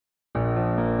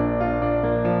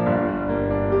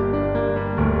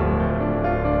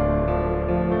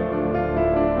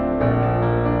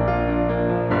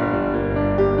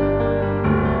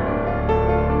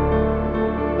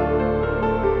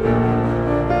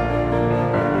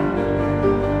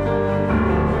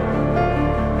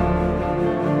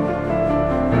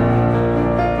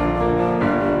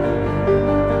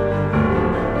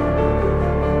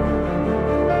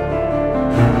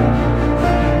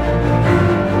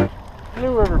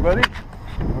everybody.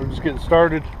 We're just getting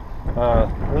started.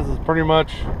 This is pretty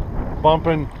much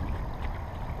bumping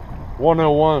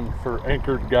 101 for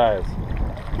anchored guys.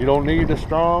 You don't need a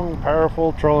strong,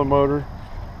 powerful trolling motor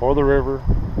or the river.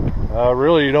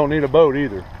 Really, you don't need a boat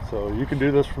either. So you can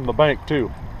do this from the bank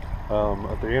too.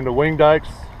 At the end of wing dikes,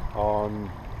 on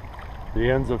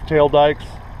the ends of tail dikes,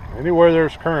 anywhere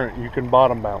there's current, you can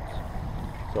bottom bounce.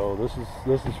 So this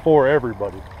is for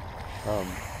everybody.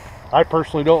 I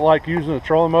personally don't like using a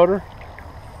trolling motor.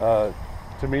 To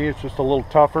me, it's just a little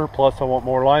tougher. Plus, I want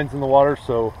more lines in the water.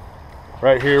 So,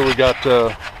 right here we got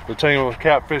the tank with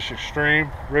Catfish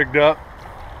Extreme rigged up.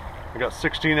 I got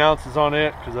 16 ounces on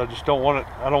it because I just don't want it.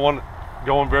 I don't want it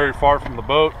going very far from the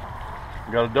boat.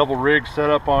 We got a double rig set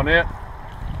up on it.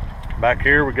 Back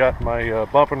here we got my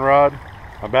bumping rod,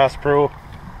 my Bass Pro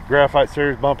Graphite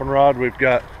Series bumping rod. We've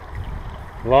got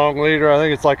long leader. I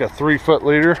think it's like a 3-foot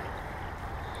leader,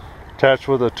 attached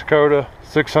with a Dakota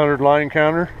 600 line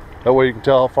counter. That way you can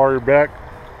tell how far you're back.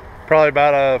 Probably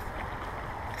about a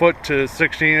foot to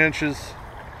 16 inches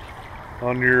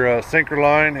on your sinker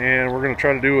line, and we're going to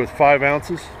try to do it with 5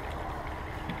 ounces.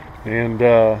 And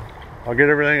I'll get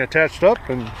everything attached up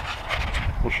and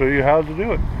we'll show you how to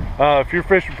do it. If you're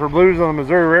fishing for blues on the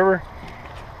Missouri River,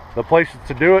 the places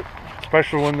to do it,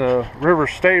 especially when the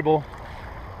river's stable,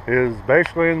 is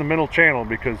basically in the middle channel,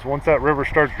 because once that river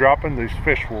starts dropping, these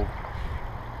fish will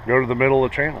go to the middle of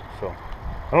the channel. So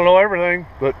I don't know everything,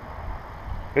 but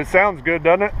it sounds good,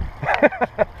 doesn't it?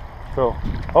 So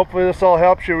hopefully this all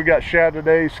helps you. We got shad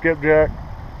today, skipjack.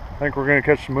 I think we're going to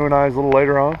catch some moon eyes a little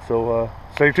later on, so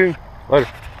stay tuned. Later.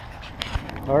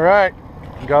 All right,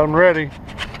 got them ready.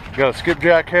 Got a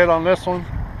skipjack head on this one.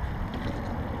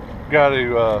 Got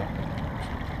a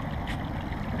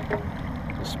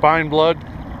spine blood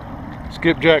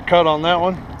skipjack cut on that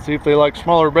one. See if they like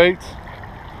smaller baits.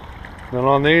 Then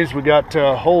on these we got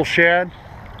whole shad,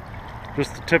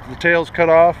 just the tip of the tails cut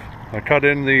off. I cut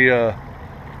in the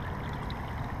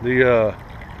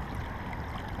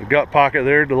gut pocket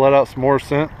there to let out some more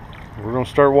scent. We're going to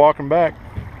start walking back.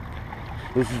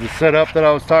 This is the setup that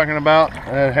I was talking about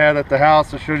I had at the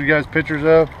house I showed you guys pictures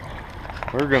of.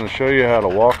 We're going to show you how to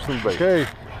walk some bait. Okay,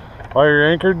 while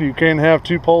you're anchored, you can have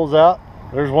 2 poles out.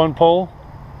 There's 1 pole.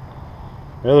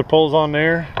 The other pole's on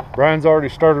there. Brian's already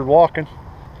started walking.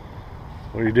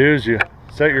 What you do is you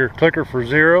set your clicker for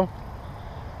 0.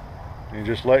 And you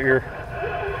just let your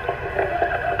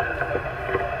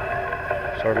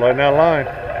start letting that line.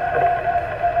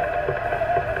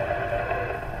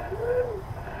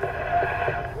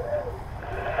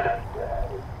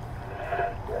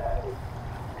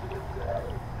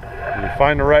 When you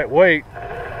find the right weight,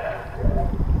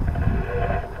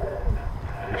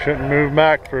 you shouldn't move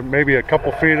back for maybe a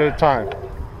couple feet at a time.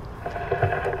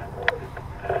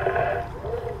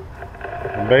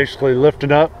 And basically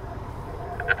lifting up.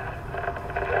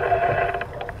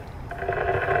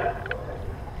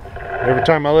 Every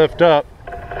time I lift up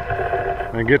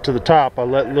and get to the top, I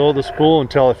let go of the spool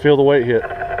until I feel the weight hit.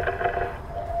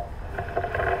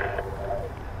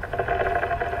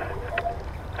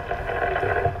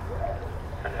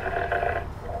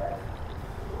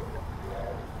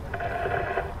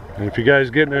 And if you guys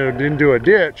get into a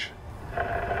ditch,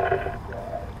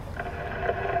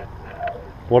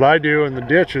 what I do in the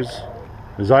ditches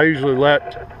is I usually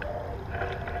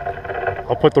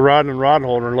I'll put the rod in the rod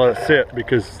holder and let it sit,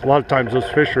 because a lot of times those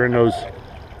fish are in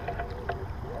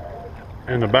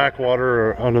the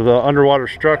backwater or under the underwater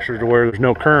structure to where there's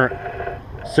no current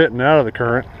sitting out of the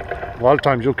current. A lot of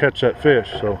times you'll catch that fish.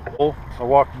 So I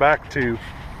walked back to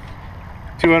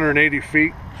 280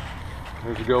 feet.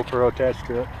 There's a GoPro attached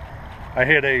to it. I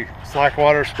hit a slack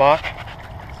water spot,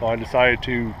 so I decided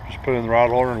to just put it in the rod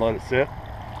holder and let it sit.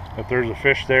 If there's a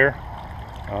fish there,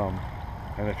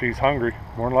 and if he's hungry,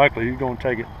 more than likely he's going to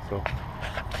take it. So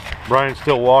Brian's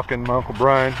still walking. My Uncle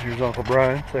Brian, here's Uncle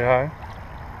Brian, say hi.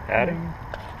 Howdy.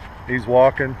 He's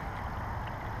walking.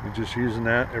 He's just using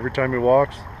that every time he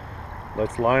walks.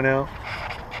 Lets line out.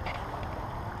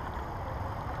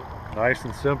 Nice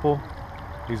and simple.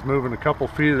 He's moving a couple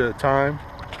feet at a time.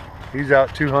 He's out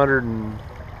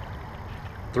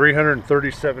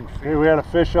 337 feet. Okay, we had a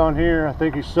fish on here. I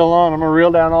think he's still on. I'm gonna reel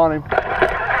down on him.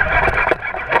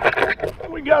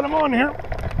 We got him on here.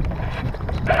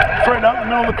 It's right out in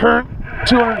the middle of the current,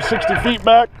 260 feet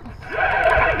back.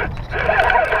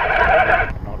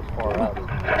 Not as far out.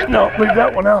 No, leave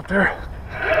that one out there.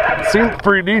 Seems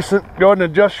pretty decent. Go ahead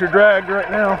and adjust your drag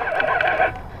right now.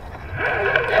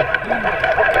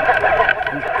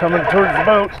 He's coming towards the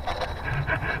boat.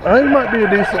 I think it might be a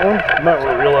decent one. Might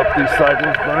want to reel up these side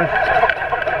ones, Brian.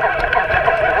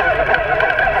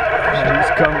 He's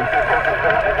coming.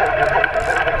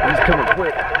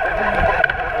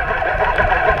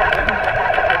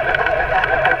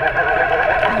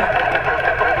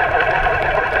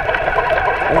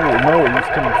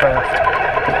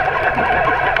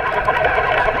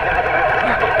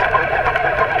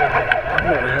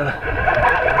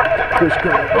 Fish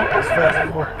coming up this fast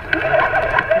before.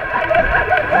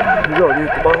 He's already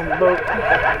at the bottom of the boat.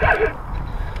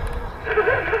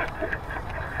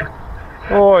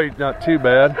 Oh, he's not too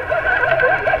bad.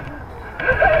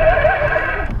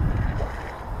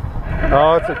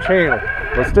 Oh, it's a channel.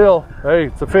 But still, hey,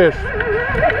 it's a fish.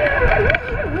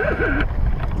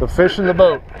 It's a fish in the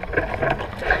boat.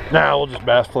 Now we'll just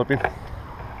bass flip him.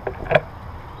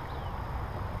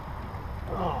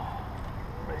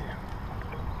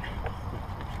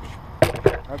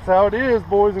 That's how it is,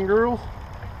 boys and girls.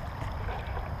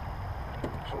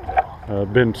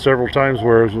 I've been several times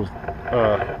where I was with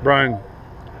Brian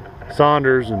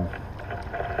Saunders and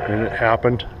it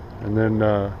happened, and then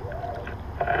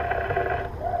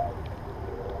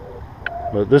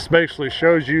but this basically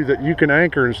shows you that you can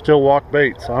anchor and still walk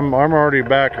baits. I'm already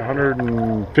back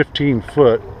 115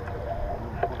 foot,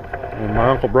 and my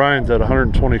Uncle Brian's at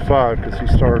 125 because he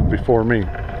started before me.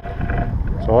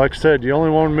 So like I said, you only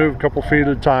want to move a couple feet at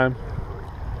a time,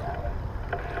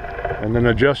 and then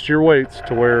adjust your weights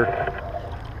to where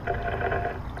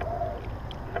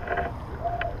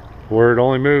it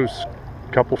only moves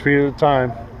a couple feet at a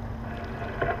time.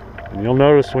 And you'll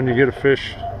notice when you get a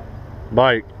fish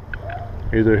bite,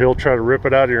 either he'll try to rip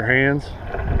it out of your hands,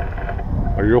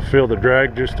 or you'll feel the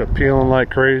drag just peeling like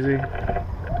crazy,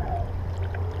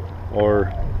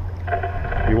 or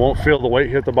you won't feel the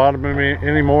weight hit the bottom of me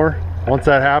anymore. Once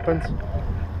that happens,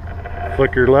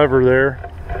 flick your lever there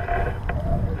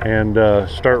and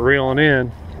start reeling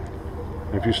in.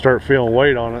 If you start feeling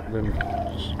weight on it, then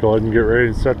just go ahead and get ready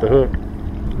and set the hook.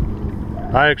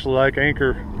 I actually like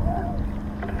anchor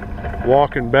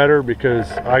walking better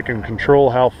because I can control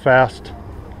how fast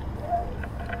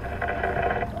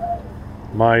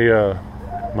my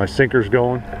my sinker's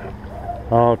going. I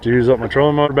don't have to use up my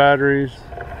trolling motor batteries.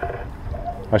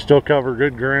 I still cover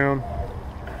good ground.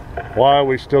 Why?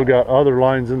 We still got other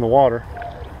lines in the water,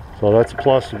 so that's a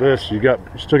plus to this. You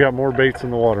still got more baits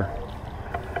in the water.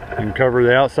 You can cover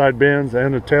the outside bends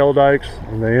and the tail dikes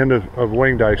and the end of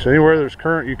wing dikes. Anywhere there's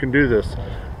current, you can do this.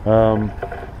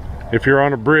 If you're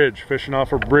on a bridge, fishing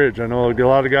off a bridge, I know a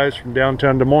lot of guys from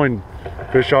downtown Des Moines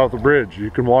fish off the bridge. You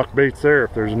can walk baits there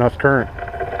if there's enough current.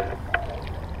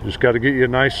 Just got to get you a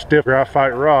nice stiff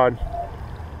graphite rod.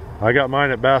 I got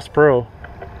mine at Bass Pro,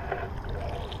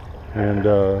 and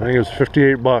I think it was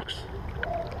 58 bucks.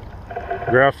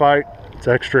 Graphite, it's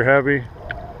extra heavy.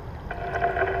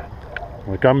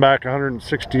 Like, I'm back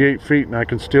 168 feet and I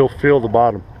can still feel the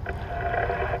bottom.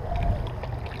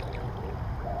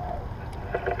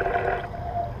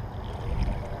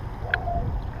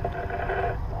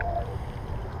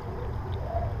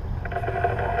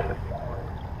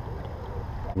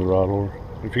 The rod holder.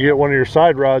 If you get one of your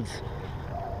side rods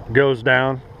goes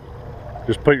down,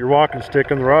 just put your walking stick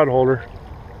in the rod holder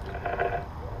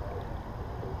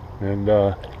and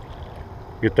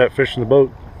get that fish in the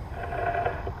boat.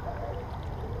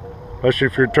 Especially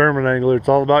if you're a tournament angler, it's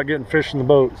all about getting fish in the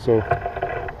boat. So,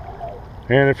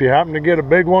 and if you happen to get a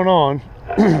big one on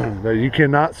that you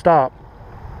cannot stop,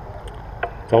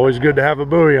 it's always good to have a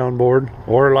buoy on board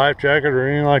or a life jacket or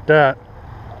anything like that.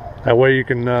 That way you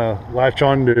can latch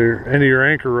onto any of your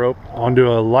anchor rope onto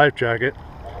a life jacket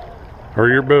or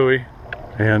your buoy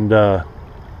and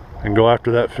go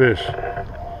after that fish.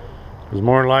 Because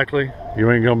more than likely, you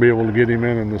ain't gonna be able to get him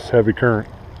in this heavy current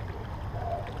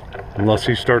unless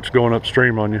he starts going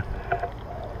upstream on you.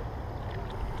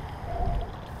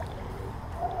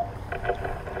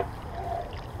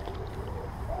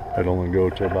 I'd only go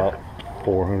to about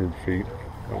 400 feet.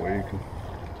 That way you can...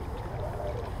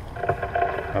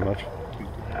 How much?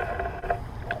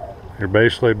 You're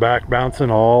basically back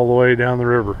bouncing all the way down the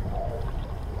river.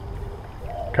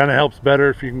 Kind of helps better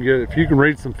if you can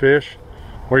read some fish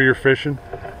where you're fishing.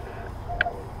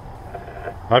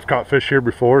 I've caught fish here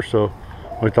before, so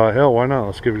we thought, hell, why not?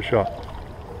 Let's give it a shot.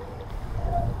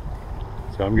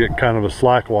 So I'm getting kind of a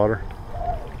slack water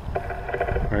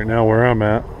right now where I'm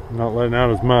at. I'm not letting out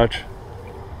as much.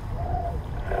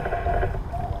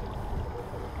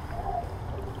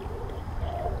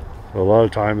 So a lot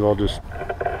of times I'll just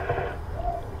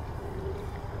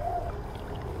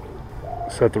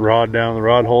set the rod down the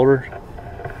rod holder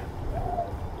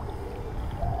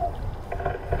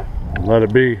and let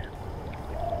it be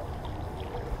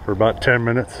for about 10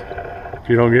 minutes. If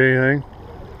you don't get anything,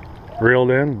 reel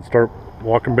it in and start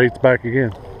walking baits back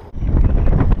again.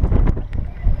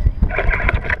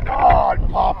 Oh, I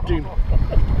popped him.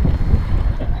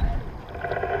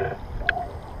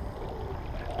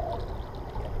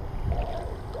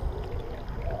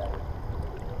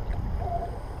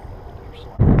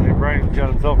 Hey, Brian's got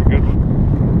himself a good one.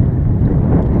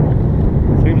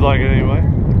 Seems like it anyway.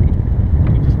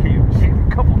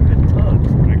 couple good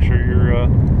tugs. Make sure you're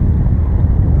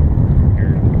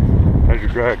here. How's your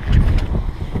drag?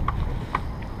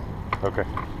 Okay.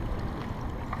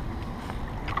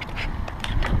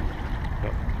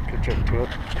 Yep. Catch up to it.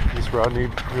 This rod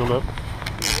need reeled up.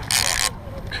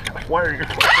 Why are you?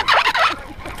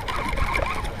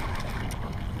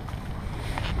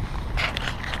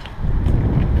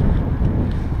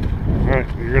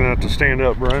 Alright, you're gonna have to stand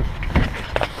up, Brian.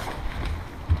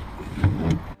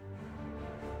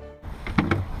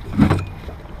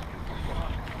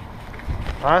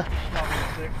 Huh?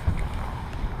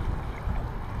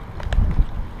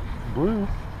 Blue?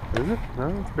 Is it? No,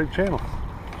 it's a big channel.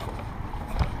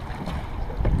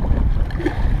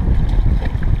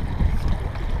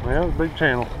 Yeah, it's a big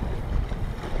channel.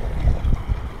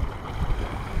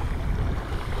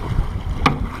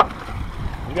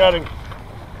 You got him.